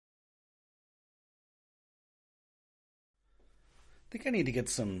think I need to get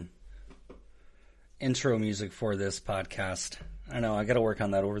some intro music for this podcast. I know, I got to work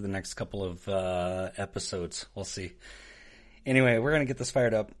on that over the next couple of episodes. We'll see. Anyway, we're going to get this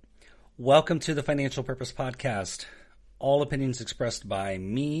fired up. Welcome to the Financial Purpose Podcast. All opinions expressed by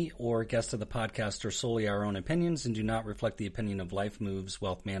me or guests of the podcast are solely our own opinions and do not reflect the opinion of Life Moves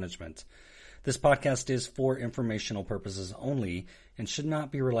Wealth Management. This podcast is for informational purposes only and should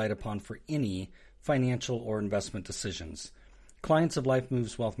not be relied upon for any financial or investment decisions. Clients of Life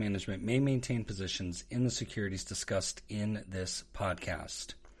Moves Wealth Management may maintain positions in the securities discussed in this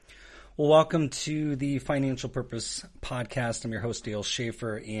podcast. Well, welcome to the Financial Purpose Podcast. I'm your host, Dale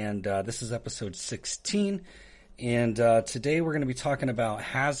Schaefer, and this is episode 16. And today we're going to be talking about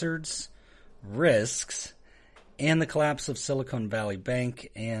hazards, risks, and the collapse of Silicon Valley Bank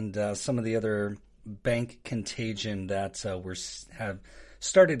and some of the other bank contagion that we have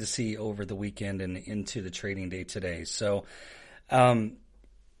started to see over the weekend and into the trading day today. So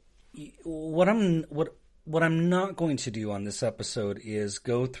what I'm not going to do on this episode is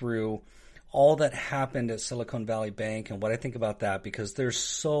go through all that happened at Silicon Valley Bank and what I think about that, because there's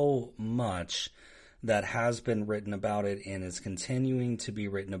so much that has been written about it and is continuing to be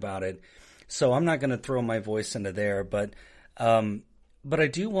written about it. So I'm not going to throw my voice into there, but I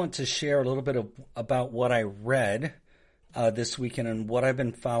do want to share a little bit about what I read this weekend and what I've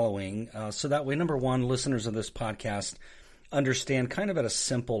been following, so that way, number one, listeners of this podcast understand kind of at a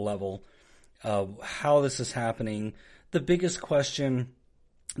simple level how this is happening. The biggest question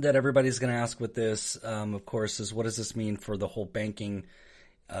that everybody's going to ask with this, of course, is what does this mean for the whole banking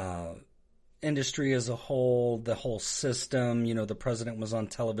industry as a whole, the whole system? You know, the president was on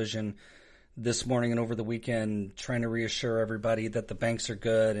television this morning and over the weekend trying to reassure everybody that the banks are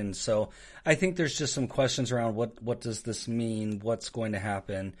good. And so I think there's just some questions around what does this mean? What's going to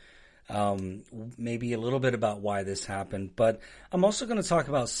happen? Maybe a little bit about why this happened. But I'm also going to talk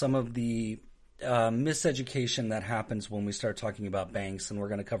about some of the miseducation that happens when we start talking about banks. And we're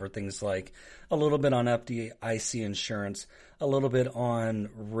going to cover things like a little bit on FDIC insurance, a little bit on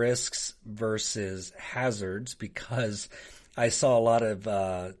risks versus hazards, because I saw a lot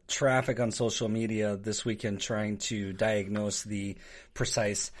of traffic on social media this weekend trying to diagnose the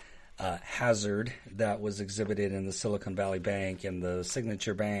precise hazard that was exhibited in the Silicon Valley Bank and the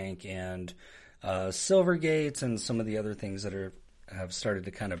Signature Bank and Silvergate and some of the other things that have started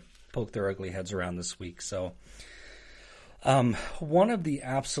to kind of poke their ugly heads around this week. So one of the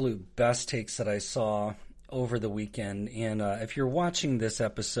absolute best takes that I saw over the weekend, and if you're watching this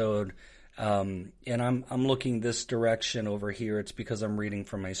episode, and I'm looking this direction over here, it's because I'm reading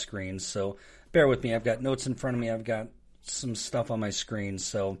from my screen. So bear with me. I've got notes in front of me. I've got some stuff on my screen.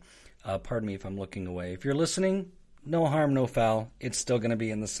 So pardon me if I'm looking away. If you're listening, no harm, no foul. It's still going to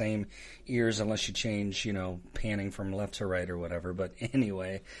be in the same ears unless you change, panning from left to right or whatever. But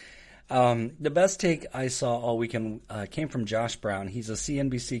anyway, the best take I saw all weekend came from Josh Brown. He's a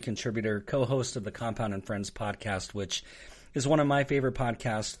CNBC contributor, co-host of the Compound and Friends podcast, which is one of my favorite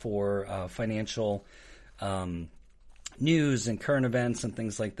podcasts for financial news and current events and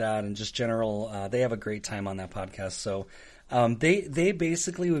things like that, and just general. They have a great time on that podcast. So they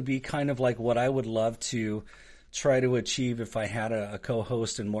basically would be kind of like what I would love to try to achieve if I had a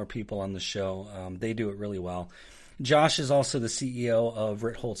co-host and more people on the show. They do it really well. Josh is also the CEO of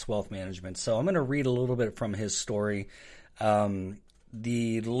Ritholtz Wealth Management. So I'm going to read a little bit from his story.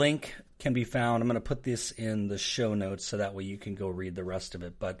 The link can be found. I'm going to put this in the show notes so that way you can go read the rest of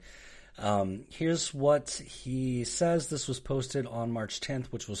it. But here's what he says. This was posted on March 10th,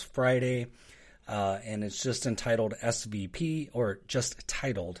 which was Friday, and it's just entitled SVP, or just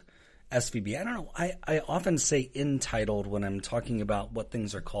titled SVB. I don't know. I often say entitled when I'm talking about what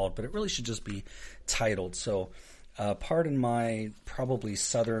things are called, but it really should just be titled. So pardon my probably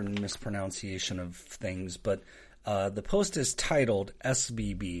southern mispronunciation of things, but the post is titled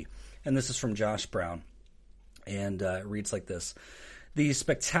SVB, and this is from Josh Brown, and it reads like this. The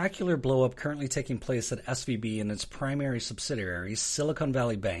spectacular blow-up currently taking place at SVB and its primary subsidiary, Silicon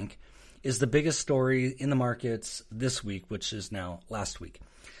Valley Bank, is the biggest story in the markets this week, which is now last week.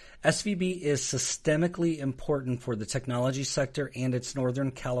 SVB is systemically important for the technology sector and its Northern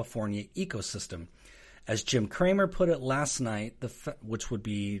California ecosystem. As Jim Cramer put it last night, which would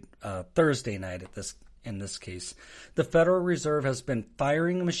be Thursday night in this case, the Federal Reserve has been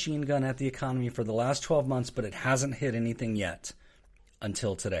firing a machine gun at the economy for the last 12 months, but it hasn't hit anything yet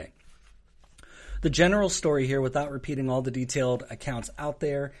until today. The general story here, without repeating all the detailed accounts out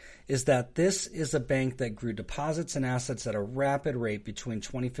there, is that this is a bank that grew deposits and assets at a rapid rate between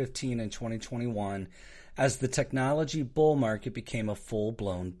 2015 and 2021 as the technology bull market became a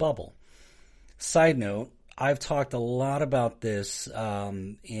full-blown bubble. Side note, I've talked a lot about this,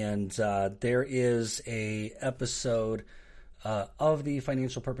 and there is a episode of the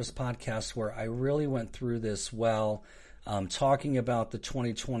Financial Purpose Podcast where I really went through this well, talking about the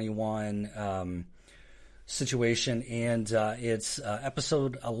 2021 situation, and it's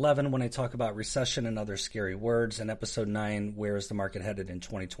episode 11 when I talk about recession and other scary words, and episode 9, where is the market headed in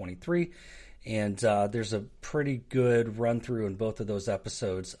 2023, and there's a pretty good run through in both of those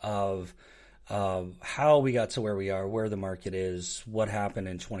episodes of how we got to where we are, where the market is, what happened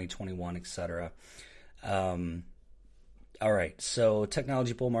in 2021, etc. All right, so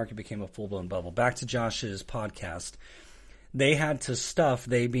technology bull market became a full-blown bubble. Back to Josh's podcast. They had to stuff,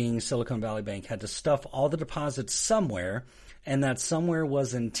 they being Silicon Valley Bank, had to stuff all the deposits somewhere, and that somewhere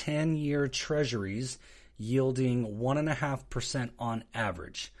was in 10-year treasuries yielding 1.5% on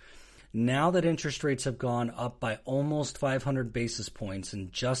average. Now that interest rates have gone up by almost 500 basis points in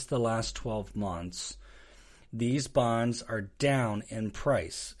just the last 12 months, these bonds are down in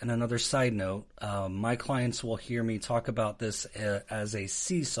price. And another side note, my clients will hear me talk about this as a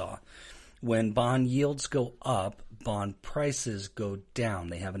seesaw. When bond yields go up, bond prices go down.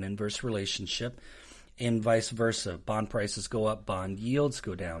 They have an inverse relationship, and vice versa. Bond prices go up, bond yields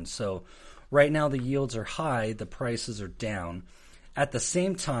go down. So right now the yields are high, the prices are down. At the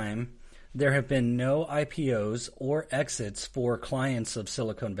same time, there have been no IPOs or exits for clients of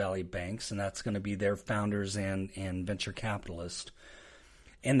Silicon Valley banks, and that's going to be their founders and venture capitalists.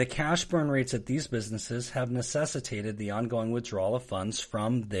 And the cash burn rates at these businesses have necessitated the ongoing withdrawal of funds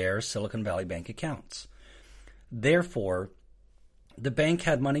from their Silicon Valley Bank accounts. Therefore, the bank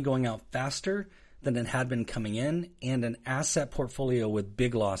had money going out faster than it had been coming in, and an asset portfolio with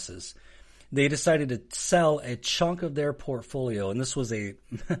big losses. They decided to sell a chunk of their portfolio, and this was a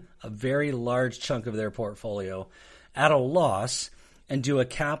very large chunk of their portfolio, at a loss, and do a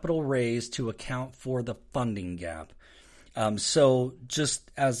capital raise to account for the funding gap. So just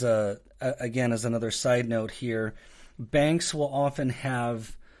as again, as another side note here, banks will often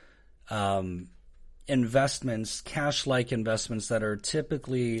have investments, cash-like investments that are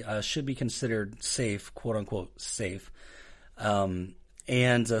typically should be considered safe, quote-unquote safe.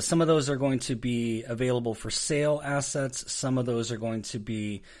 And some of those are going to be available for sale assets. Some of those are going to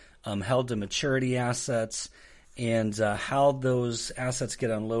be held to maturity assets, and how those assets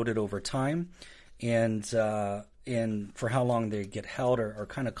get unloaded over time and for how long they get held are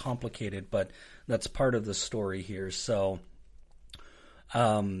kind of complicated, but that's part of the story here. So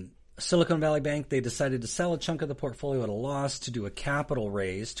Silicon Valley Bank, they decided to sell a chunk of the portfolio at a loss to do a capital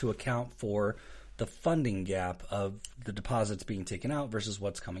raise to account for the funding gap of the deposits being taken out versus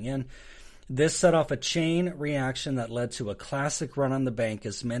what's coming in. This set off a chain reaction that led to a classic run on the bank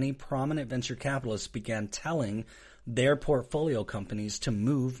as many prominent venture capitalists began telling their portfolio companies to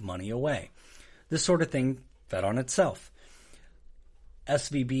move money away. This sort of thing fed on itself.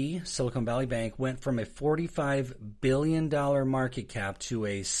 SVB, Silicon Valley Bank, went from a $45 billion market cap to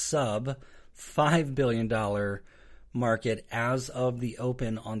a sub $5 billion market as of the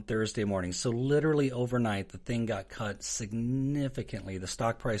open on Thursday morning. So literally overnight, the thing got cut significantly. The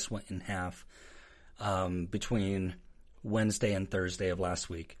stock price went in half between Wednesday and Thursday of last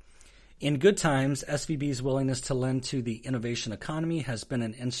week. In good times, SVB's willingness to lend to the innovation economy has been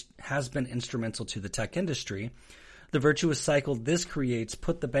instrumental to the tech industry. The virtuous cycle this creates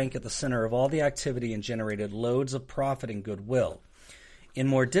put the bank at the center of all the activity and generated loads of profit and goodwill. In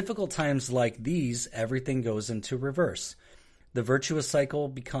more difficult times like these, everything goes into reverse. The virtuous cycle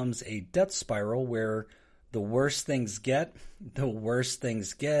becomes a death spiral where the worse things get,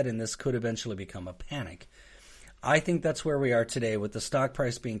 and this could eventually become a panic. I think that's where we are today with the stock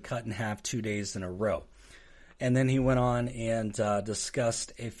price being cut in half 2 days in a row. And then he went on and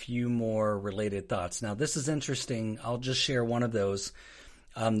discussed a few more related thoughts. Now, this is interesting. I'll just share one of those.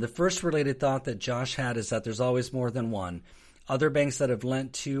 The first related thought that Josh had is that there's always more than one. Other banks that have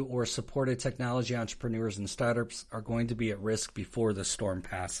lent to or supported technology entrepreneurs and startups are going to be at risk before the storm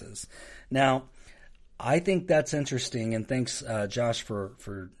passes. Now, I think that's interesting, and thanks, Josh,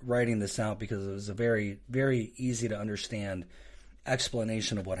 for writing this out, because it was a very, very easy to understand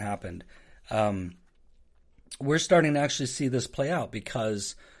explanation of what happened. We're starting to actually see this play out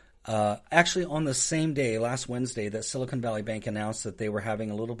because actually on the same day, last Wednesday, that Silicon Valley Bank announced that they were having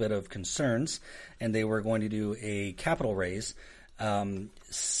a little bit of concerns and they were going to do a capital raise,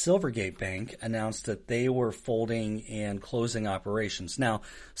 Silvergate Bank announced that they were folding and closing operations. Now,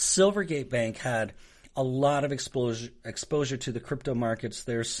 Silvergate Bank had a lot of exposure to the crypto markets.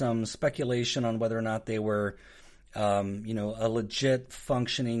 There's some speculation on whether or not they were a legit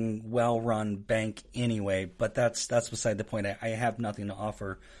functioning, well-run bank anyway. But that's beside the point. I have nothing to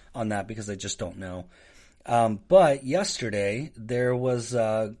offer on that because I just don't know. But yesterday there was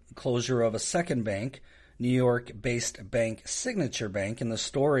a closure of a second bank, New York-based bank Signature Bank, and the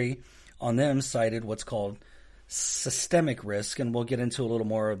story on them cited what's called systemic risk, and we'll get into a little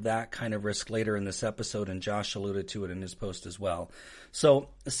more of that kind of risk later in this episode, and Josh alluded to it in his post as well. So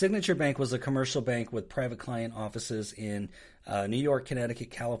Signature Bank was a commercial bank with private client offices in New York, Connecticut,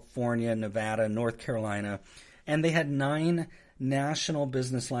 California, Nevada, North Carolina, and they had 9 national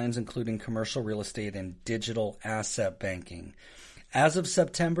business lines, including commercial real estate and digital asset banking. As of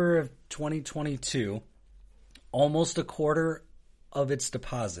September of 2022, almost a quarter of its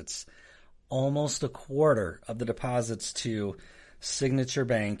deposits, almost a quarter of the deposits to Signature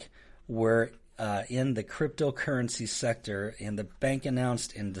Bank were in the cryptocurrency sector, and the bank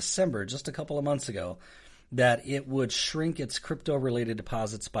announced in December, just a couple of months ago, that it would shrink its crypto-related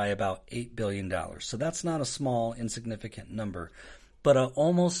deposits by about $8 billion. So that's not a small, insignificant number, but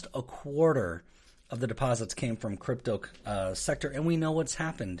almost a quarter of the deposits came from crypto sector, and we know what's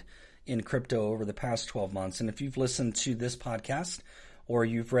happened in crypto over the past 12 months. And if you've listened to this podcast, or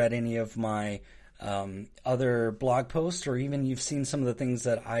you've read any of my other blog posts, or even you've seen some of the things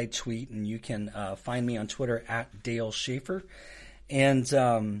that I tweet, and you can find me on Twitter at Dale Schaefer, and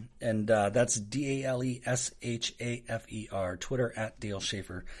that's DALESHAFER, Twitter at Dale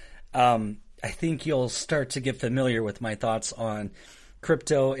Schaefer. I think you'll start to get familiar with my thoughts on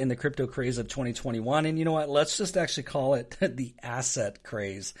crypto in the crypto craze of 2021, and you know what? Let's just actually call it the asset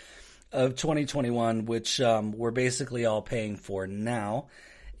craze of 2021, which we're basically all paying for now.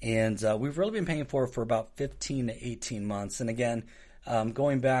 And we've really been paying for about 15 to 18 months. And again,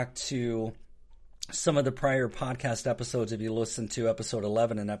 going back to some of the prior podcast episodes, if you listen to episode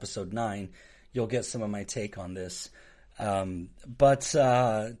 11 and episode 9, you'll get some of my take on this. But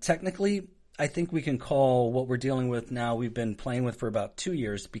technically, I think we can call what we're dealing with now, we've been playing with for about 2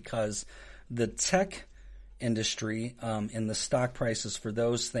 years, because the tech industry and the stock prices for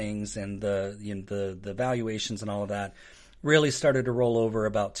those things and the valuations and all of that really started to roll over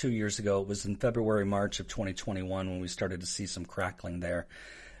about 2 years ago. It was in February, March of 2021 when we started to see some crackling there.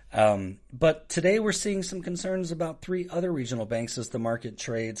 But today we're seeing some concerns about 3 other regional banks as the market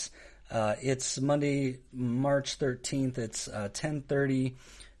trades. It's Monday, March 13th. It's 10:30.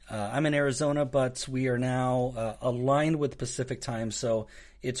 I'm in Arizona, but we are now aligned with Pacific time, so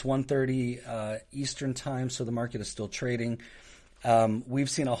it's 1:30 Eastern time, so the market is still trading. We've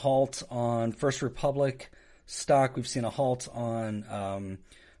seen a halt on First Republic stock. We've seen a halt on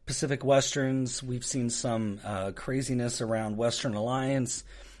Pacific Westerns. We've seen some craziness around Western Alliance.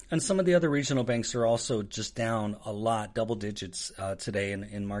 And some of the other regional banks are also just down a lot, double digits today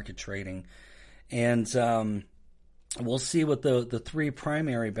in market trading. And we'll see what the 3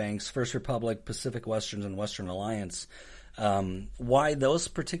 primary banks, First Republic, Pacific Westerns, and Western Alliance, why those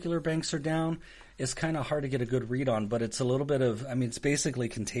particular banks are down is kind of hard to get a good read on, but it's a little bit of, it's basically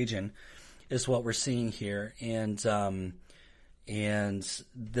contagion is what we're seeing here. And the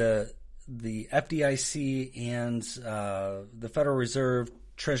FDIC and the Federal Reserve,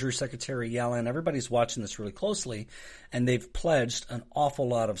 Treasury Secretary Yellen, everybody's watching this really closely, and they've pledged an awful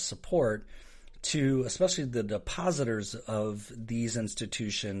lot of support to especially the depositors of these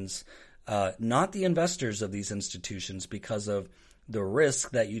institutions, not the investors of these institutions, because of the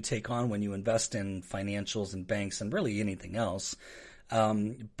risk that you take on when you invest in financials and banks and really anything else.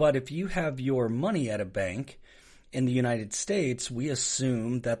 But if you have your money at a bank in the United States, we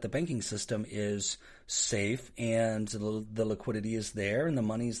assume that the banking system is safe and the liquidity is there and the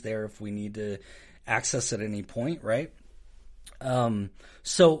money's there if we need to access at any point, right?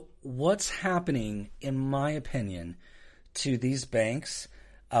 So what's happening, in my opinion, to these banks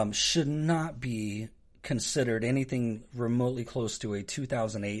should not be considered anything remotely close to a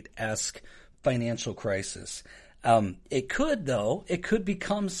 2008-esque financial crisis. It could, though. It could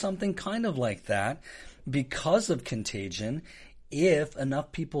become something kind of like that because of contagion if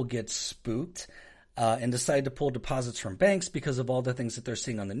enough people get spooked and decide to pull deposits from banks because of all the things that they're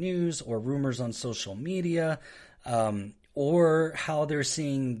seeing on the news or rumors on social media, or how they're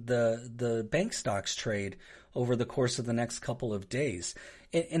seeing the bank stocks trade over the course of the next couple of days.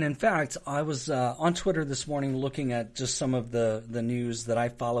 And in fact, I was on Twitter this morning looking at just some of the news that I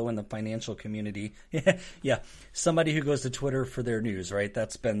follow in the financial community. Yeah, somebody who goes to Twitter for their news, right?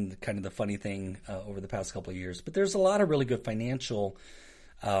 That's been kind of the funny thing over the past couple of years. But there's a lot of really good financial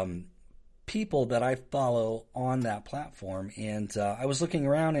people that I follow on that platform. And I was looking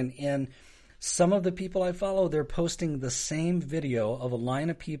around, and some of the people I follow, they're posting the same video of a line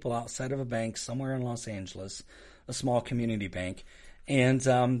of people outside of a bank somewhere in Los Angeles a small community bank. And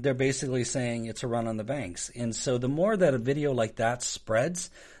they're basically saying it's a run on the banks. And so the more that a video like that spreads,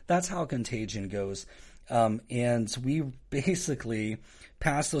 that's how contagion goes. And we basically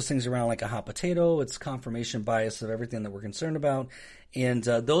pass those things around like a hot potato. It's confirmation bias of everything that we're concerned about. And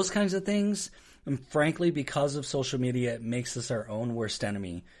those kinds of things, and frankly, because of social media, it makes us our own worst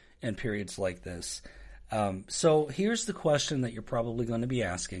enemy in periods like this. So here's the question that you're probably going to be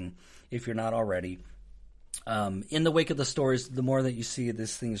asking if you're not already. In the wake of the stories, the more that you see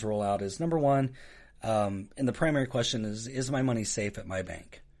these things roll out is, number one, and the primary question is my money safe at my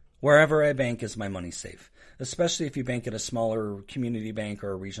bank? Wherever I bank, is my money safe? Especially if you bank at a smaller community bank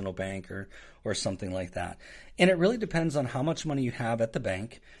or a regional bank or something like that. And it really depends on how much money you have at the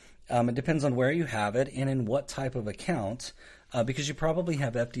bank. It depends on where you have it and in what type of account, because you probably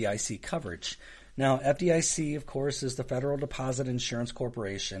have FDIC coverage. Now, FDIC, of course, is the Federal Deposit Insurance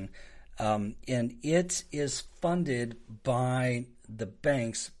Corporation, and it is funded by the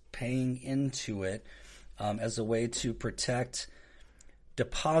banks paying into it as a way to protect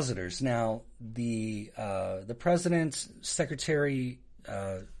depositors. Now, the president, Treasury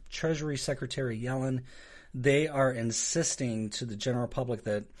Secretary Yellen, they are insisting to the general public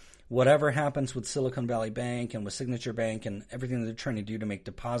that whatever happens with Silicon Valley Bank and with Signature Bank and everything that they're trying to do to make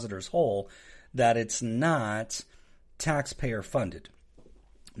depositors whole, that it's not taxpayer funded.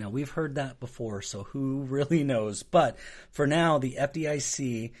 Now, we've heard that before, so who really knows? But for now, the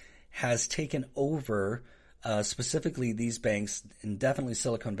FDIC has taken over specifically these banks, and definitely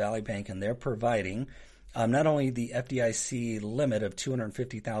Silicon Valley Bank, and they're providing not only the FDIC limit of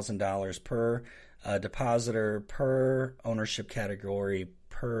 $250,000 per depositor, per ownership category,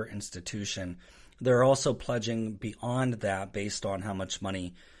 per institution, they're also pledging beyond that based on how much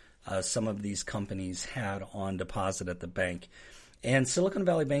money some of these companies had on deposit at the bank. And Silicon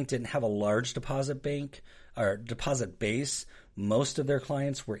Valley Bank didn't have a large deposit bank or deposit base. Most of their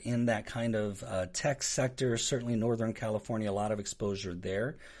clients were in that kind of tech sector, certainly Northern California, a lot of exposure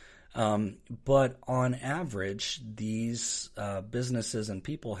there. But on average, these businesses and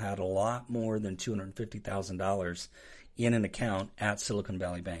people had a lot more than $250,000 in an account at Silicon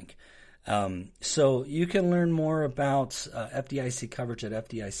Valley Bank. So you can learn more about FDIC coverage at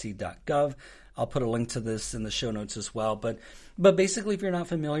FDIC.gov. I'll put a link to this in the show notes as well. But basically, if you're not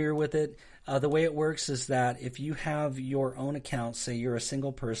familiar with it, the way it works is that if you have your own account, say you're a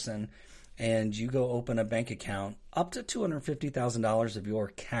single person, and you go open a bank account, up to $250,000 of your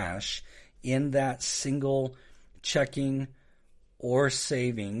cash in that single checking or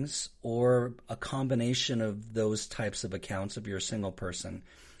savings or a combination of those types of accounts if you're a single person,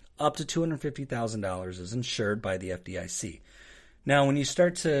 up to $250,000 is insured by the FDIC. Now, when you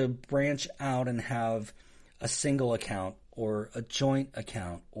start to branch out and have a single account or a joint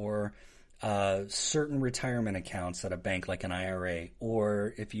account or certain retirement accounts at a bank like an IRA,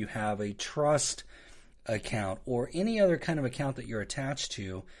 or if you have a trust account or any other kind of account that you're attached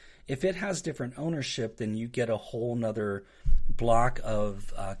to, if it has different ownership, then you get a whole nother block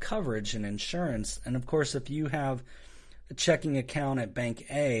of coverage and insurance. And of course, if you have a checking account at Bank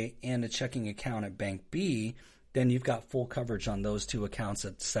A and a checking account at Bank B, then you've got full coverage on those two accounts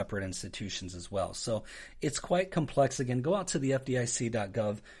at separate institutions as well. So it's quite complex. Again, go out to the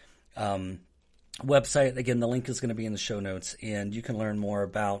FDIC.gov website. Again, the link is going to be in the show notes, and you can learn more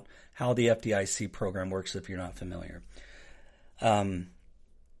about how the FDIC program works if you're not familiar.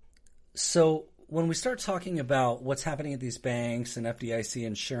 So when we start talking about what's happening at these banks and FDIC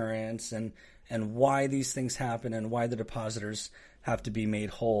insurance and why these things happen and why the depositors have to be made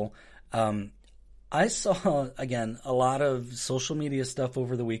whole, I saw, again, a lot of social media stuff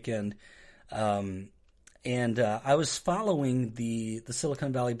over the weekend, and I was following the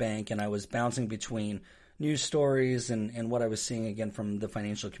Silicon Valley Bank, and I was bouncing between news stories and what I was seeing, again, from the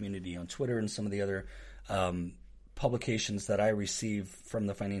financial community on Twitter and some of the other publications that I receive from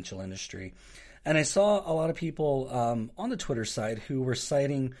the financial industry. And I saw a lot of people on the Twitter side who were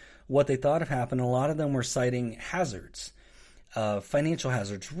citing what they thought have happened. A lot of them were citing hazards, financial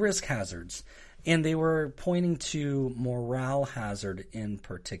hazards, risk hazards. And they were pointing to morale hazard in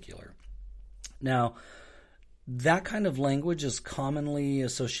particular. Now, that kind of language is commonly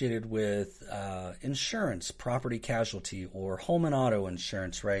associated with insurance, property casualty, or home and auto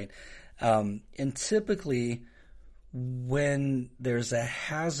insurance, right? And typically, when there's a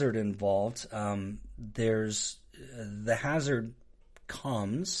hazard involved, the hazard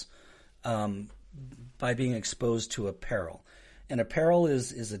comes by being exposed to a peril. And a peril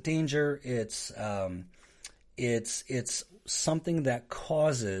is a danger. It's something that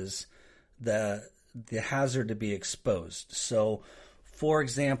causes the hazard to be exposed. So, for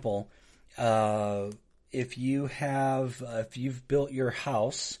example, if you've built your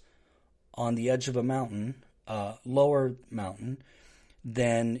house on the edge of a mountain, lower mountain,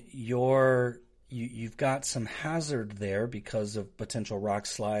 then you've got some hazard there because of potential rock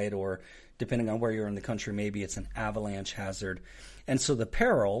slide, or depending on where you're in the country, maybe it's an avalanche hazard. And so the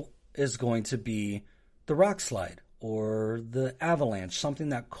peril is going to be the rock slide or the avalanche, something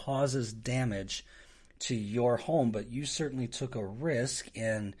that causes damage to your home, but you certainly took a risk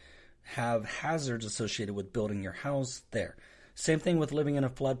and have hazards associated with building your house there. Same thing with living in a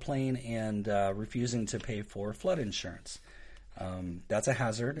floodplain and refusing to pay for flood insurance. That's a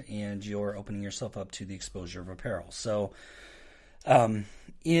hazard, and you're opening yourself up to the exposure of a peril. So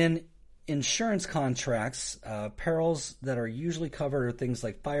in insurance contracts, perils that are usually covered are things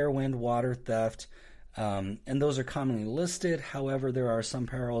like fire, wind, water, theft, and those are commonly listed. However, there are some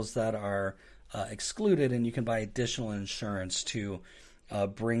perils that are excluded, and you can buy additional insurance to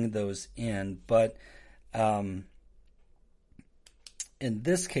bring those in. But in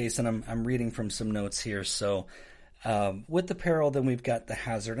this case, and I'm reading from some notes here, so with the peril, then we've got the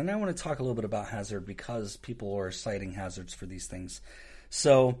hazard. And I want to talk a little bit about hazard because people are citing hazards for these things.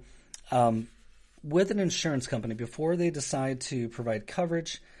 So with an insurance company, before they decide to provide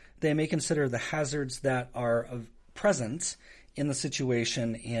coverage, they may consider the hazards that are present in the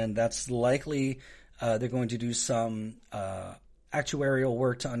situation, and that's likely they're going to do some actuarial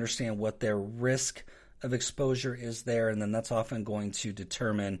work to understand what their risk of exposure is there, and then that's often going to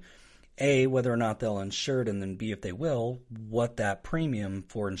determine A, whether or not they'll insure it, and then B, if they will, what that premium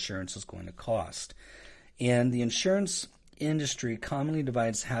for insurance is going to cost. And the insurance industry commonly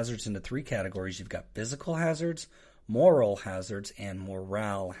divides hazards into three categories. You've got physical hazards, moral hazards, and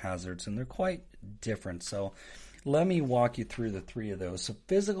morale hazards, and they're quite different. So let me walk you through the three of those. So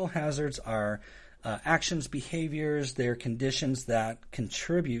physical hazards are actions, behaviors, they're conditions that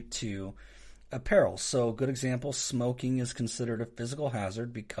contribute to a peril. So a good example, smoking is considered a physical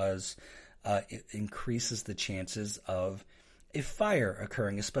hazard because it increases the chances of a fire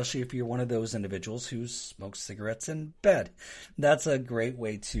occurring, especially if you're one of those individuals who smokes cigarettes in bed. That's a great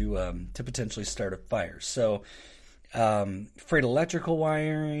way to potentially start a fire. So frayed electrical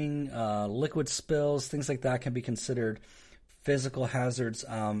wiring, liquid spills, things like that can be considered physical hazards,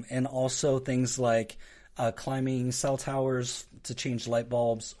 and also things like climbing cell towers to change light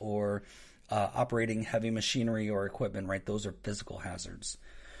bulbs or operating heavy machinery or equipment, right? Those are physical hazards.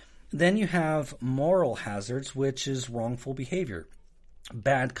 Then you have moral hazards, which is wrongful behavior,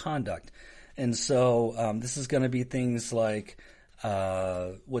 bad conduct. And so this is going to be things like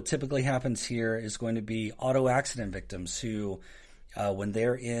what typically happens here is going to be auto accident victims who, when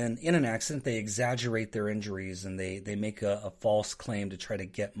they're in an accident, they exaggerate their injuries and they make a false claim to try to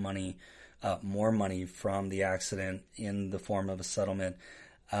get money, more money from the accident in the form of a settlement.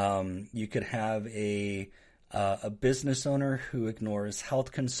 You could have a business owner who ignores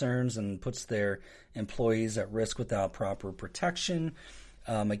health concerns and puts their employees at risk without proper protection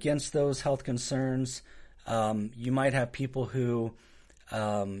against those health concerns. You might have people who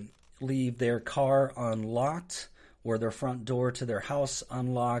leave their car unlocked or their front door to their house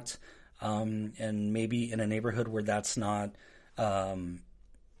unlocked, and maybe in a neighborhood where that's not a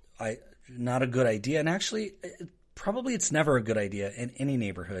good idea. And actually, probably it's never a good idea in any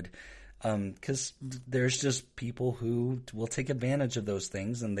neighborhood, because there's just people who will take advantage of those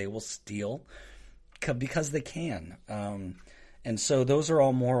things and they will steal because they can. And so those are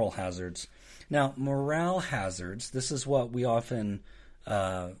all moral hazards. Now, morale hazards, this is what we often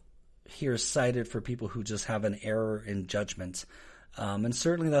hear cited for people who just have an error in judgment. And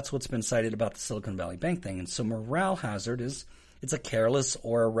certainly that's what's been cited about the Silicon Valley Bank thing. And so morale hazard it's a careless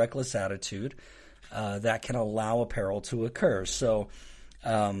or a reckless attitude that can allow a peril to occur. So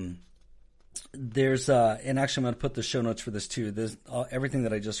there's and actually I'm going to put the show notes for this too. Everything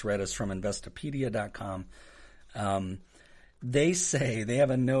that I just read is from Investopedia.com. They say, they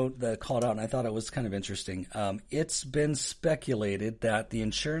have a note that called out, and I thought it was kind of interesting. It's been speculated that the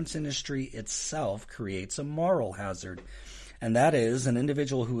insurance industry itself creates a moral hazard, and that is an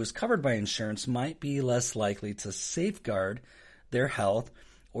individual who is covered by insurance might be less likely to safeguard their health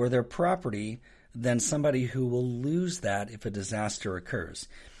or their property than somebody who will lose that if a disaster occurs.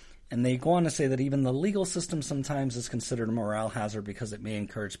 And they go on to say that even the legal system sometimes is considered a morale hazard because it may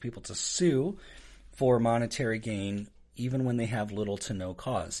encourage people to sue for monetary gain even when they have little to no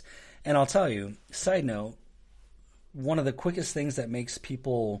cause. And I'll tell you, side note, one of the quickest things that makes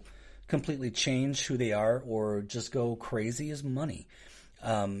people completely change who they are or just go crazy is money.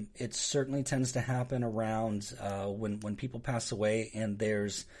 It certainly tends to happen around when people pass away and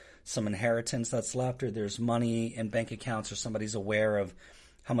there's some inheritance that's left, or there's money in bank accounts, or somebody's aware of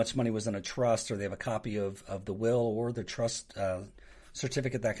how much money was in a trust, or they have a copy of the will or the trust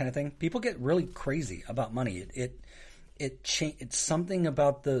certificate, that kind of thing. People get really crazy about money. It's something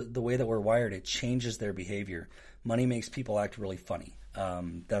about the way that we're wired. It changes their behavior. Money makes people act really funny.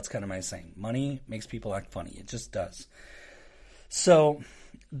 That's kind of my saying. Money makes people act funny. It just does. So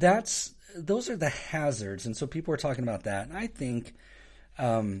those are the hazards. And so people are talking about that. And I think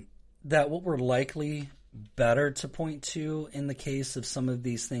that what we're likely better to point to in the case of some of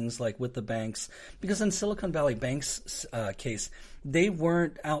these things, like with the banks, because in Silicon Valley Bank's case, they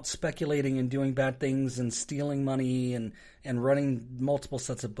weren't out speculating and doing bad things and stealing money and running multiple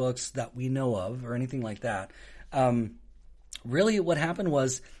sets of books that we know of or anything like that. Really what happened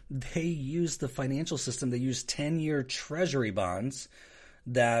was they used the financial system. They used 10-year treasury bonds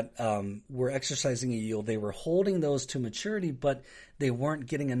that were exercising a yield. They were holding those to maturity, but they weren't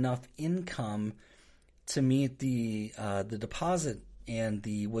getting enough income to meet the deposit and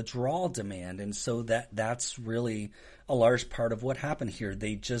the withdrawal demand. And so that's really a large part of what happened here.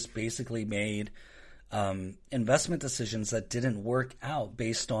 They just basically made investment decisions that didn't work out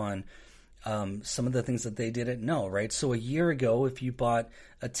based on some of the things that they didn't know, right? So a year ago, if you bought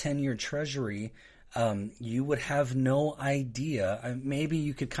a 10-year treasury, you would have no idea. Maybe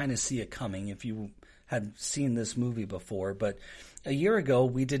you could kind of see it coming if you had seen this movie before, but a year ago,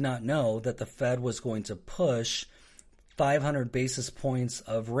 we did not know that the Fed was going to push 500 basis points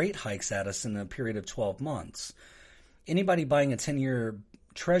of rate hikes at us in a period of 12 months. Anybody buying a 10-year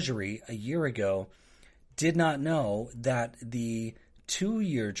treasury a year ago did not know that the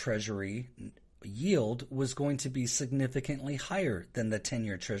 2-year treasury yield was going to be significantly higher than the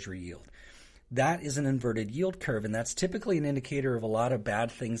 10-year treasury yield. That is an inverted yield curve, and that's typically an indicator of a lot of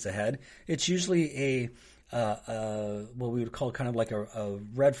bad things ahead. It's usually what we would call kind of like a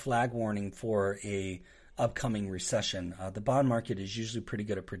red flag warning for a upcoming recession. The bond market is usually pretty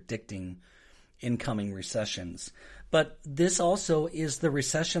good at predicting incoming recessions. But this also is the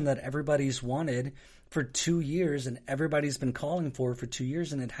recession that everybody's wanted for 2 years and everybody's been calling for 2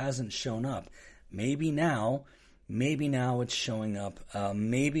 years, and it hasn't shown up. Maybe now it's showing up.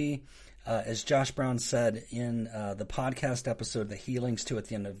 Maybe, as Josh Brown said in the podcast episode that he links to at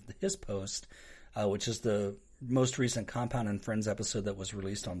the end of his post, which is the most recent Compound and Friends episode that was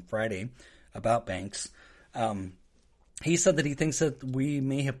released on Friday about banks. He said that he thinks that we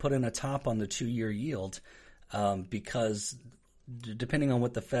may have put in a top on the 2-year yield because depending on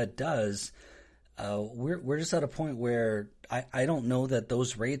what the Fed does, we're just at a point where I don't know that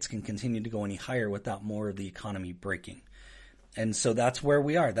those rates can continue to go any higher without more of the economy breaking. And so that's where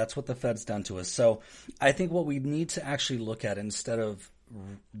we are. That's what the Fed's done to us. So I think what we need to actually look at instead of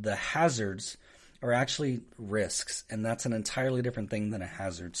the hazards are actually risks. And that's an entirely different thing than a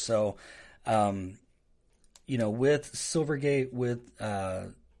hazard. So, with Silvergate, with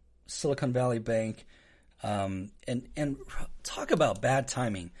Silicon Valley Bank, and talk about bad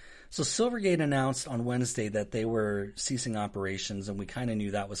timing. So Silvergate announced on Wednesday that they were ceasing operations, and we kind of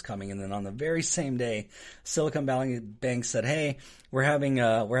knew that was coming. And then on the very same day, Silicon Valley Bank said, "Hey, we're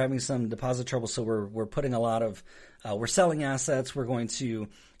having some deposit trouble, so we're putting a lot of we're selling assets. We're going to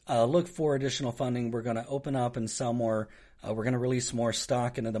look for additional funding. We're going to open up and sell more. We're going to release more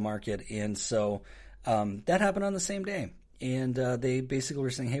stock into the market." And so that happened on the same day. And they basically were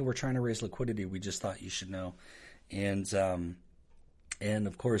saying, "Hey, we're trying to raise liquidity. We just thought you should know." And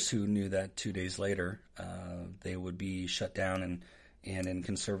of course, who knew that 2 days later they would be shut down and in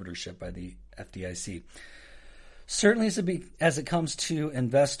conservatorship by the FDIC. Certainly, as it comes to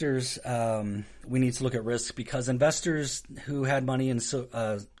investors, we need to look at risk, because investors who had money in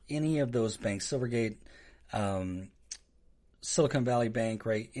any of those banks, Silvergate, Silicon Valley Bank,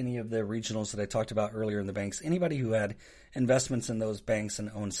 right, any of the regionals that I talked about earlier in the banks, anybody who had investments in those banks and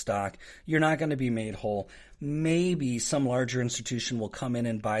owned stock, you're not going to be made whole. Maybe some larger institution will come in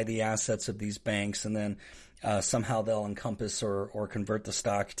and buy the assets of these banks, and then somehow they'll encompass or convert the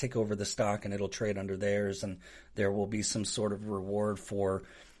stock, take over the stock, and it'll trade under theirs, and there will be some sort of reward for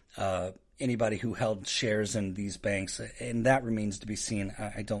anybody who held shares in these banks, and that remains to be seen.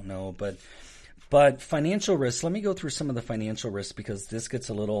 I don't know, but financial risks, let me go through some of the financial risks, because this gets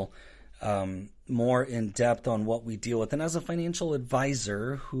a little more in depth on what we deal with. And as a financial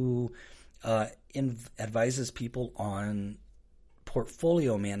advisor who advises people on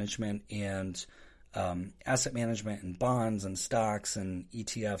portfolio management and asset management and bonds and stocks and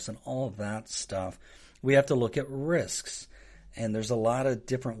ETFs and all of that stuff, we have to look at risks. And there's a lot of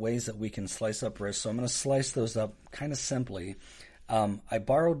different ways that we can slice up risks. So I'm going to slice those up kind of simply. I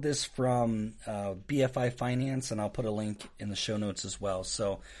borrowed this from BFI Finance, and I'll put a link in the show notes as well.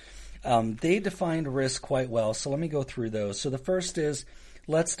 So they defined risk quite well. So let me go through those. So the first is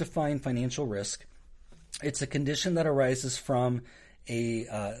let's define financial risk. It's a condition that arises from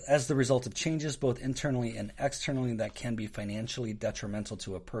as the result of changes both internally and externally that can be financially detrimental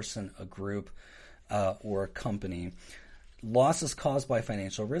to a person, a group, or a company. Losses caused by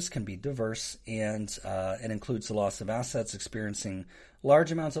financial risk can be diverse, and it includes the loss of assets, experiencing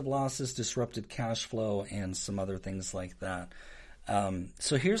large amounts of losses, disrupted cash flow, and some other things like that.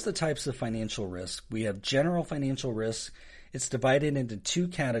 So here's the types of financial risk. We have general financial risk. It's divided into two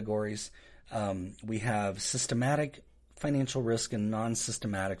categories. We have systematic financial risk and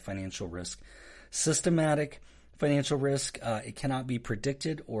non-systematic financial risk. Systematic financial risk, it cannot be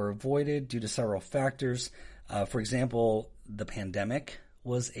predicted or avoided due to several factors. For example, the pandemic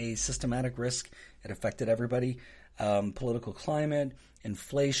was a systematic risk. It affected everybody. Political climate,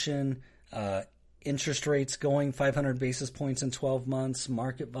 inflation, interest rates going 500 basis points in 12 months,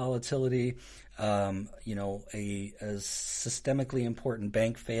 market volatility, a systemically important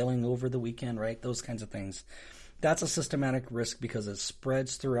bank failing over the weekend, right? Those kinds of things. That's a systematic risk because it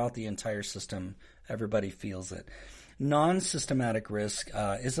spreads throughout the entire system. Everybody feels it. Non-systematic risk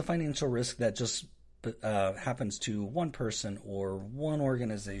is a financial risk that just happens to one person or one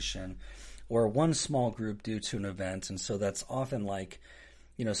organization or one small group due to an event. And so that's often like,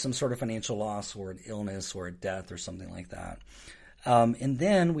 some sort of financial loss or an illness or a death or something like that. And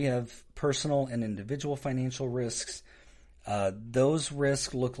then we have personal and individual financial risks. Those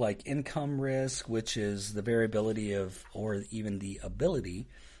risks look like income risk, which is the variability of, or even the ability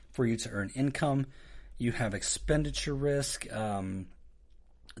for you to earn income. You have expenditure risk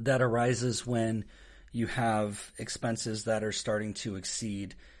that arises when you have expenses that are starting to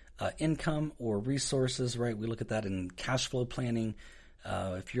exceed income or resources, right? We look at that in cash flow planning.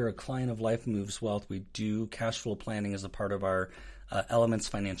 If you're a client of Life Moves Wealth, we do cash flow planning as a part of our Elements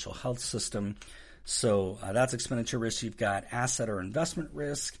financial health system. So that's expenditure risk. You've got asset or investment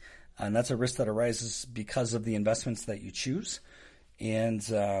risk, and that's a risk that arises because of the investments that you choose.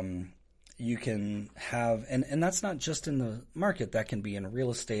 And you can have, and that's not just in the market. That can be in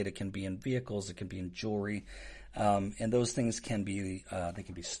real estate. It can be in vehicles. It can be in jewelry. And those things can be, they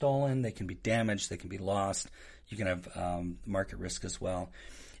can be stolen. They can be damaged. They can be lost. You can have market risk as well.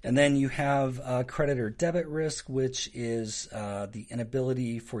 And then you have credit or debit risk, which is the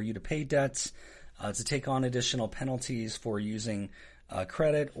inability for you to pay debts, to take on additional penalties for using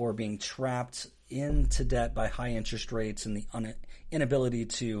credit, or being trapped into debt by high interest rates and the inability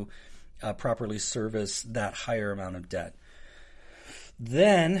to properly service that higher amount of debt.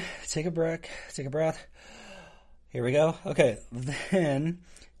 Then, take a breath. Here we go. Okay, then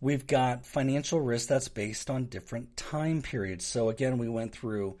we've got financial risk that's based on different time periods. So again, we went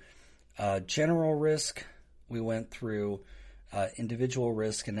through general risk, we went through individual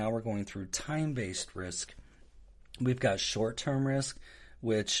risk, and now we're going through time-based risk. We've got short-term risk,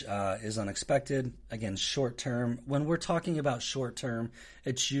 which is unexpected. Again, short-term. When we're talking about short-term,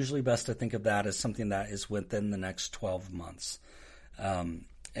 it's usually best to think of that as something that is within the next 12 months.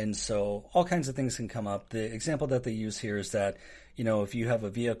 And so all kinds of things can come up. The example that they use here is that, if you have a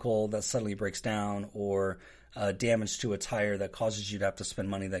vehicle that suddenly breaks down, or damage to a tire that causes you to have to spend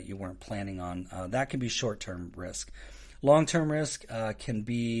money that you weren't planning on, that can be short-term risk. Long-term risk can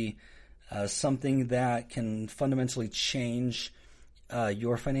be something that can fundamentally change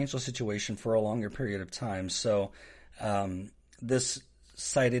your financial situation for a longer period of time. So this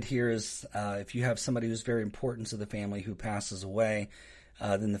cited here is if you have somebody who's very important to the family who passes away,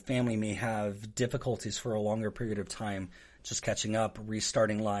 then the family may have difficulties for a longer period of time just catching up,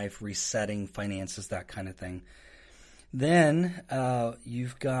 restarting life, resetting finances, that kind of thing. Then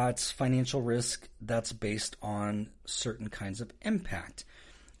you've got financial risk that's based on certain kinds of impact.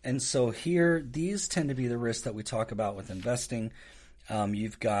 And so here, these tend to be the risks that we talk about with investing.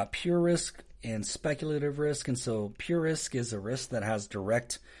 You've got pure risk and speculative risk. And so pure risk is a risk that has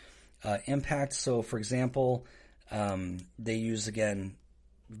direct impact. So for example, they use, again,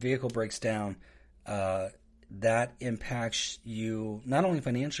 vehicle breaks down, that impacts you not only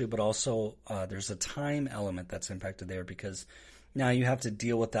financially, but also there's a time element that's impacted there, because now you have to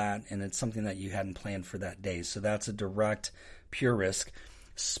deal with that, and it's something that you hadn't planned for that day. So that's a direct pure risk.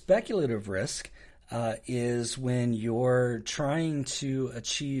 Speculative risk is when you're trying to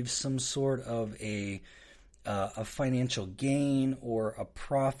achieve some sort of a financial gain or a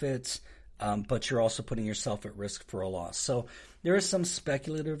profit, but you're also putting yourself at risk for a loss. So there is some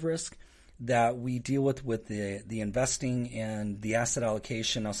speculative risk that we deal with the investing and the asset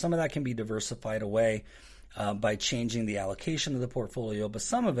allocation. Now, some of that can be diversified away by changing the allocation of the portfolio, but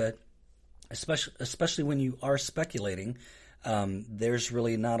some of it, especially when you are speculating, there's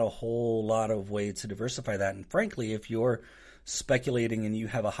really not a whole lot of way to diversify that. And frankly, if you're speculating and you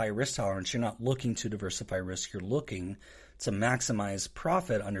have a high risk tolerance, you're not looking to diversify risk. You're looking to maximize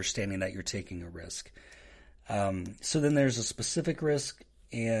profit, understanding that you're taking a risk. So then there's a specific risk,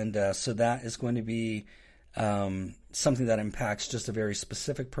 and so that is going to be something that impacts just a very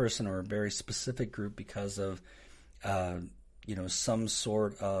specific person or a very specific group because of some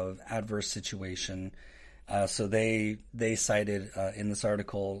sort of adverse situation. So they cited in this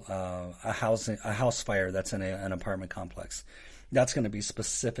article a house fire that's in an apartment complex. That's going to be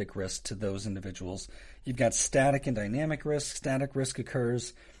specific risk to those individuals. You've got static and dynamic risk. Static risk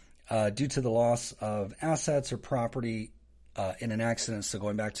occurs due to the loss of assets or property in an accident. So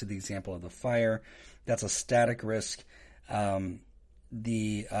going back to the example of the fire, that's a static risk. The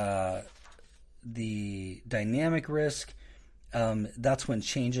dynamic risk, that's when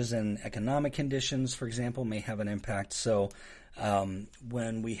changes in economic conditions, for example, may have an impact. So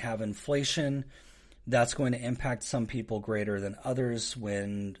when we have inflation, that's going to impact some people greater than others.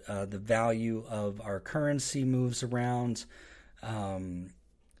 When the value of our currency moves around,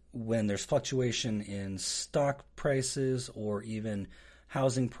 when there's fluctuation in stock prices or even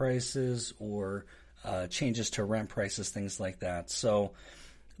housing prices or changes to rent prices, things like that. So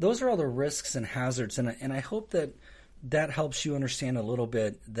those are all the risks and hazards, and I hope that helps you understand a little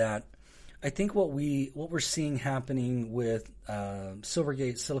bit that I think what we're seeing happening with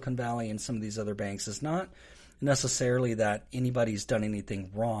Silvergate, Silicon Valley, and some of these other banks is not necessarily that anybody's done anything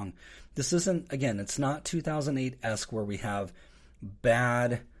wrong. This isn't, again, it's not 2008-esque where we have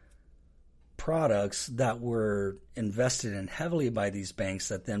bad products that were invested in heavily by these banks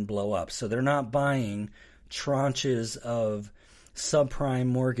that then blow up. So they're not buying tranches of subprime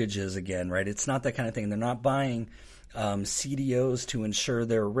mortgages again, right? It's not that kind of thing. They're not buying CDOs to insure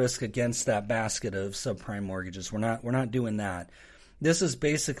their risk against that basket of subprime mortgages. We're not doing that. This is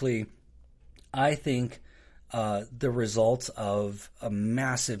basically, I think, the result of a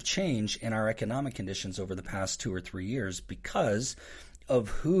massive change in our economic conditions over the past 2 or 3 years because of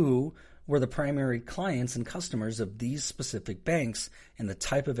who were the primary clients and customers of these specific banks and the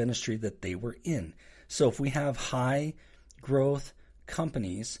type of industry that they were in. So if we have high growth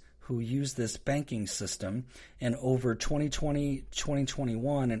companies who use this banking system, and over 2020,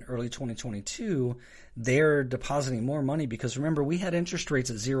 2021, and early 2022, they're depositing more money because remember, we had interest rates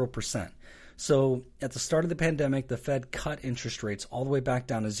at 0%. So at the start of the pandemic, the Fed cut interest rates all the way back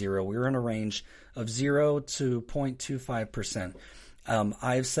down to zero. We were in a range of 0 to 0.25%.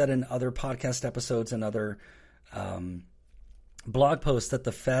 I've said in other podcast episodes and other blog posts that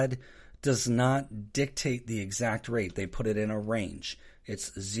the Fed does not dictate the exact rate. They put it in a range.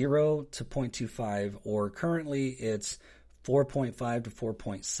 It's 0 to 0.25, or currently it's 4.5 to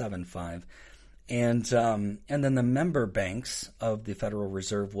 4.75. And then the member banks of the Federal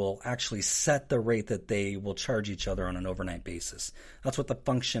Reserve will actually set the rate that they will charge each other on an overnight basis. That's what the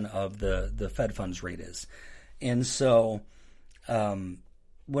function of the Fed funds rate is. And so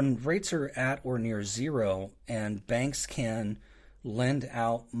when rates are at or near zero and banks can lend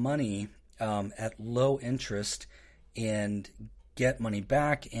out money at low interest and get money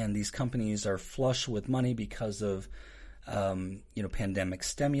back, and these companies are flush with money because of pandemic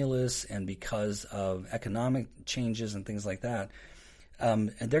stimulus and because of economic changes and things like that,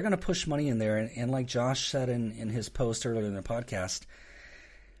 and they're going to push money in there. And like Josh said in his post earlier in the podcast,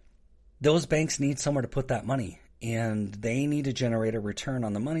 those banks need somewhere to put that money, and they need to generate a return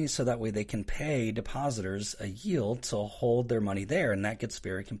on the money so that way they can pay depositors a yield to hold their money there, and that gets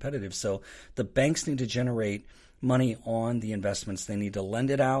very competitive. So the banks need to generate money on the investments. They need to lend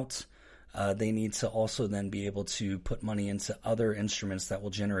it out. They need to also then be able to put money into other instruments that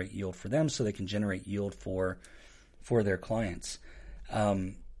will generate yield for them so they can generate yield for their clients.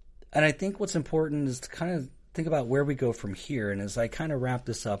 And I think what's important is to kind of think about where we go from here. And as I kind of wrap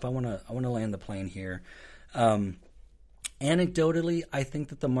this up, I want to land the plane here. Anecdotally, I think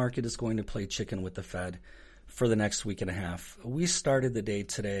that the market is going to play chicken with the Fed for the next week and a half. We started the day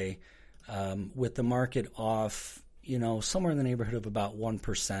today with the market off, somewhere in the neighborhood of about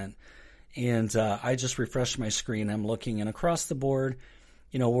 1%. And I just refreshed my screen. I'm looking, and across the board,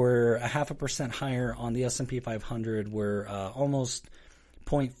 we're 0.5% higher on the S&P 500. We're almost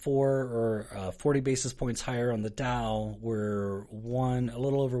 0.4 or 40 basis points higher on the Dow. We're a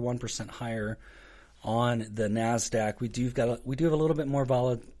little over 1% higher on the NASDAQ. We do have a little bit more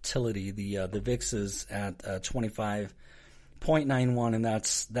volatility. The VIX is at 25.91, and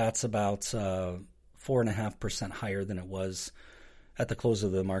that's about 4.5% higher than it was at the close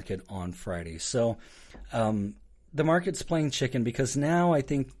of the market on Friday. So the market's playing chicken because now I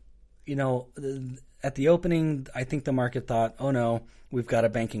think, at the opening, I think the market thought, oh no, we've got a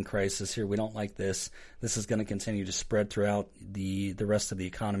banking crisis here. We don't like this. This is going to continue to spread throughout the rest of the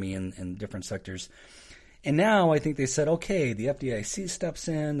economy and different sectors. And now I think they said, okay, the FDIC steps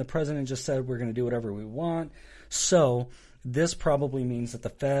in. The president just said we're going to do whatever we want. So this probably means that the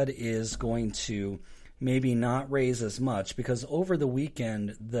Fed is going to maybe not raise as much, because over the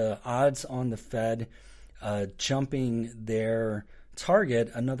weekend, the odds on the Fed jumping their target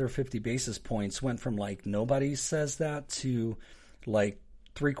another 50 basis points went from like nobody says that to like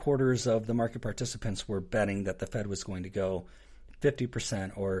 3/4 of the market participants were betting that the Fed was going to go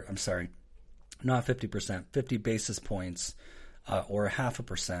 50%, or I'm sorry, not 50%, 50 basis points or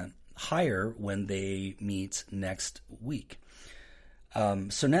 0.5% higher when they meet next week.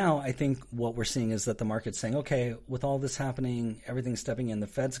 So now I think what we're seeing is that the market's saying, okay, with all this happening, everything's stepping in, the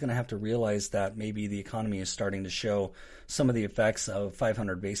Fed's going to have to realize that maybe the economy is starting to show some of the effects of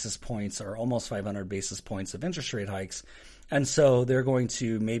 500 basis points or almost 500 basis points of interest rate hikes. And so they're going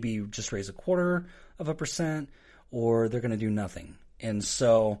to maybe just raise 0.25%, or they're going to do nothing. And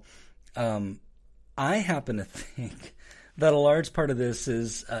so I happen to think that a large part of this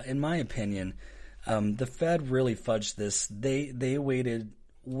is, in my opinion, the Fed really fudged this. They waited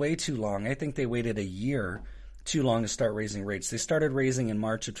way too long. I think they waited a year too long to start raising rates. They started raising in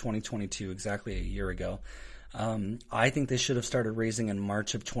March of 2022, exactly a year ago. I think they should have started raising in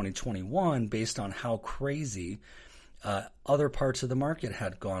March of 2021 based on how crazy other parts of the market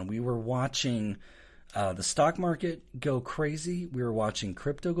had gone. We were watching the stock market go crazy. We were watching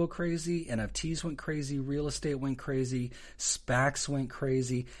crypto go crazy. NFTs went crazy. Real estate went crazy. SPACs went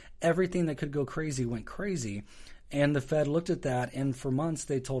crazy. Everything that could go crazy went crazy. And the Fed looked at that, and for months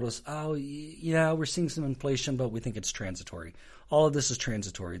they told us, oh, yeah, we're seeing some inflation, but we think it's transitory. All of this is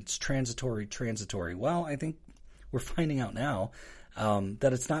transitory. It's transitory. Well, I think we're finding out now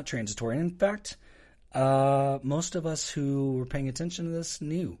that it's not transitory. And in fact, most of us who were paying attention to this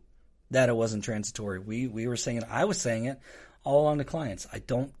knew that it wasn't transitory. We were saying it. I was saying it all along to clients. I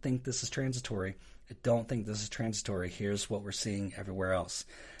don't think this is transitory. I don't think this is transitory. Here's what we're seeing everywhere else.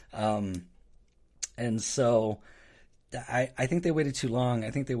 And so I think they waited too long.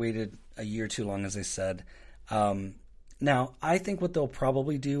 I think they waited a year too long, as I said. Now, I think what they'll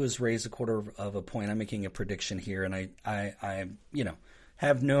probably do is raise 0.25 point. I'm making a prediction here, and I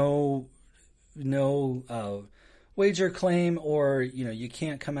have no wager claim, or you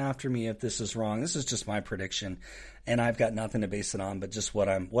can't come after me if this is wrong. This is just my prediction, and I've got nothing to base it on but just what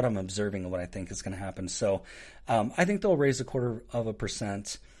I'm observing and what I think is going to happen. So I think they'll raise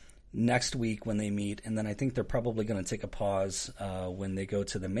 0.25% next week when they meet, and then I think they're probably going to take a pause when they go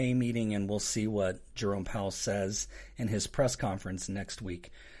to the May meeting, and we'll see what Jerome Powell says in his press conference next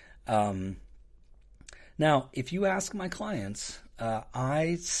week. Now, if you ask my clients,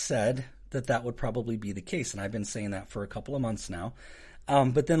 I said that would probably be the case, and I've been saying that for a couple of months now.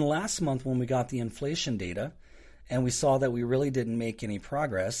 But then last month when we got the inflation data and we saw that we really didn't make any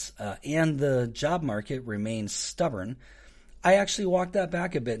progress and the job market remained stubborn, I actually walked that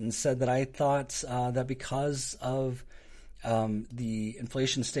back a bit and said that I thought that because of the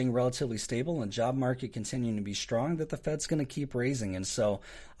inflation staying relatively stable and job market continuing to be strong, that the Fed's going to keep raising. And so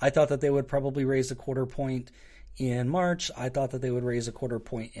I thought that they would probably raise 0.25 point in March. I thought that they would raise 0.25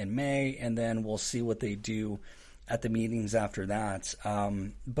 point in May, and then we'll see what they do at the meetings after that.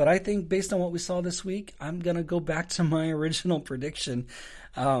 But I think based on what we saw this week, I'm going to go back to my original prediction.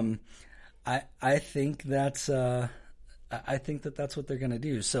 I think that's what they're going to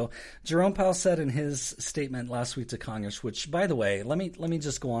do. So Jerome Powell said in his statement last week to Congress, which, by the way, let me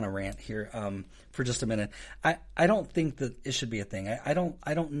just go on a rant here for just a minute. I don't think that it should be a thing. I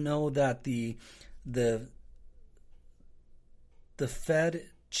don't know that the Fed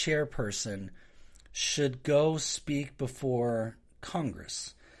chairperson should go speak before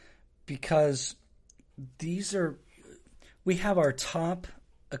Congress, because we have our top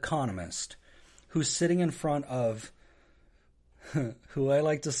economist who's sitting in front of who I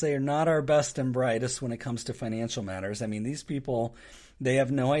like to say are not our best and brightest when it comes to financial matters. I mean, these people, they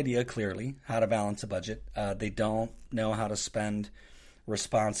have no idea clearly how to balance a budget. They don't know how to spend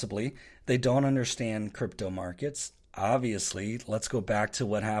responsibly. They don't understand crypto markets. Obviously, let's go back to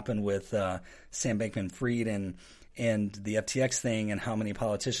what happened with Sam Bankman-Fried and the FTX thing, and how many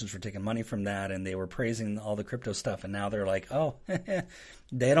politicians were taking money from that, and they were praising all the crypto stuff, and now they're like, oh,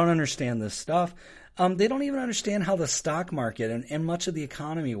 they don't understand this stuff. They don't even understand how the stock market and much of the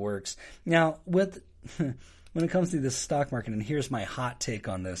economy works. Now, when it comes to the stock market, and here's my hot take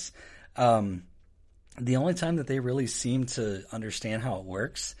on this, the only time that they really seem to understand how it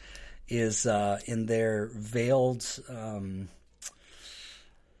works is in their veiled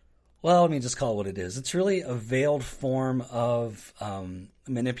Well, let me just call it what it is. It's really a veiled form of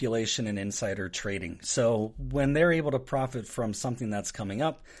manipulation and insider trading. So when they're able to profit from something that's coming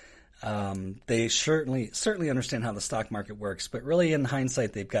up, they certainly understand how the stock market works. But really, in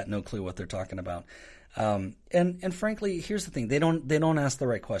hindsight, they've got no clue what they're talking about. And frankly, here's the thing: they don't ask the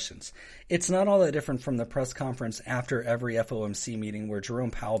right questions. It's not all that different from the press conference after every FOMC meeting, where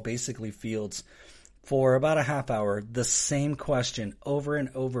Jerome Powell basically fields for about a half hour the same question over and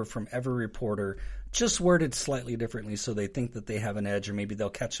over from every reporter, just worded slightly differently so they think that they have an edge, or maybe they'll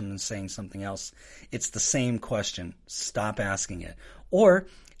catch them in saying something else. It's the same question. Stop asking it. Or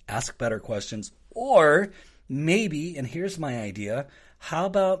ask better questions. Or maybe, and here's my idea, how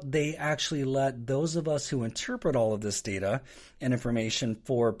about they actually let those of us who interpret all of this data and information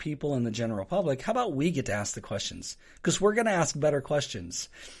for people in the general public, how about we get to ask the questions? Because we're going to ask better questions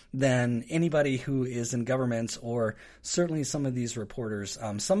than anybody who is in government, or certainly some of these reporters.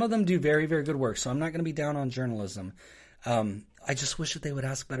 Some of them do very, very good work, so I'm not going to be down on journalism. I just wish that they would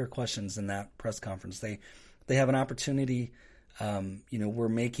ask better questions in that press conference. They have an opportunity. We're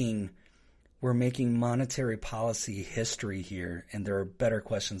making monetary policy history here, and there are better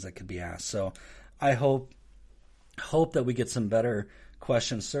questions that could be asked. So I hope that we get some better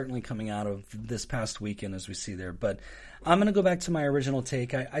questions, certainly coming out of this past weekend as we see there. But I'm going to go back to my original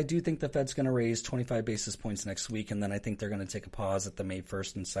take. I do think the Fed's going to raise 25 basis points next week, and then I think they're going to take a pause at the May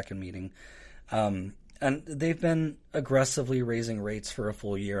 1st and 2nd meeting. And they've been aggressively raising rates for a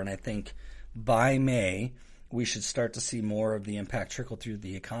full year, and I think by May we should start to see more of the impact trickle through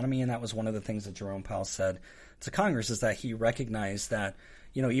the economy. And that was one of the things that Jerome Powell said to Congress, is that he recognized that,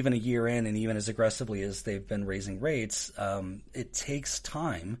 even a year in, and even as aggressively as they've been raising rates, it takes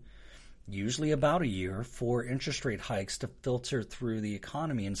time, usually about a year, for interest rate hikes to filter through the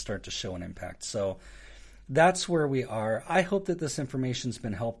economy and start to show an impact. So that's where we are. I hope that this information's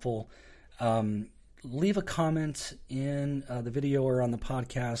been helpful. Leave a comment in the video or on the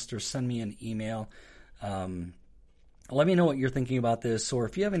podcast, or send me an email. Let me know what you're thinking about this, or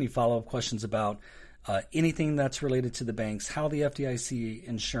if you have any follow-up questions about anything that's related to the banks, how the FDIC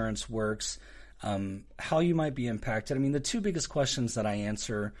insurance works, how you might be impacted. I mean, the two biggest questions that I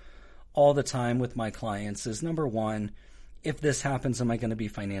answer all the time with my clients is, number one, if this happens, am I going to be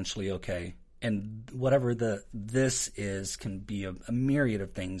financially okay? And whatever this is can be a myriad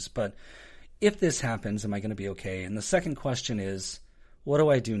of things, but if this happens, am I going to be okay? And the second question is, what do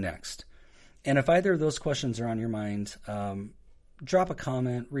I do next? And if either of those questions are on your mind, drop a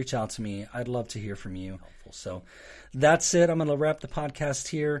comment, reach out to me. I'd love to hear from you. So that's it. I'm going to wrap the podcast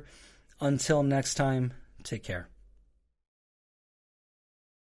here. Until next time, take care.